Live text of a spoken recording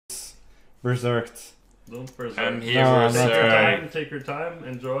berserked. Don't berserk. I'm here No, berserk. Take your time,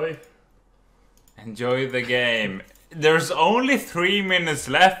 enjoy. Enjoy the game. There's only 3 minutes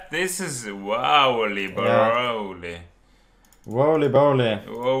left. This is wowly broly. Woly boly.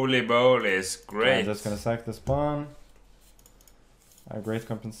 Woly boly is great. I'm just gonna sack this pawn. A great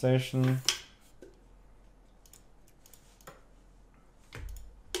compensation.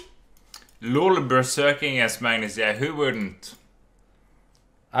 Lol berserking as Magnus, yeah, who wouldn't?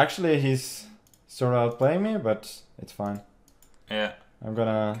 Actually, he's sort of outplaying me, but it's fine. Yeah. I'm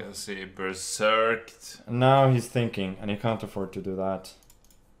gonna... Because he berserked. Now he's thinking, and he can't afford to do that.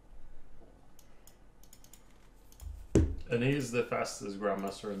 And he's the fastest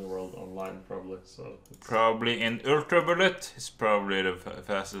grandmaster in the world online, probably. So probably in Ultra Bullet, he's probably the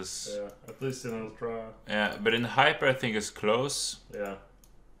fastest. Yeah, at least in Ultra. Yeah, but in Hyper, I think it's close. Yeah.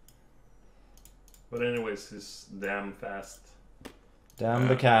 But anyways, he's damn fast. Damn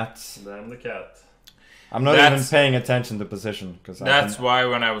the cat. Damn the cat. I'm not even paying attention to position because that's why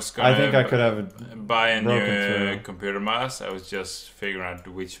when I was gonna I think I could have buy a new computer mouse, I was just figuring out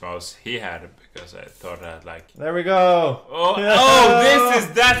which mouse he had because I thought I'd like. There we go. Oh,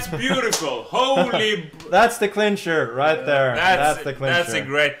 oh, that's beautiful. Holy. That's the clincher right there. That's the clincher. That's a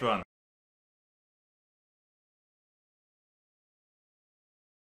great one.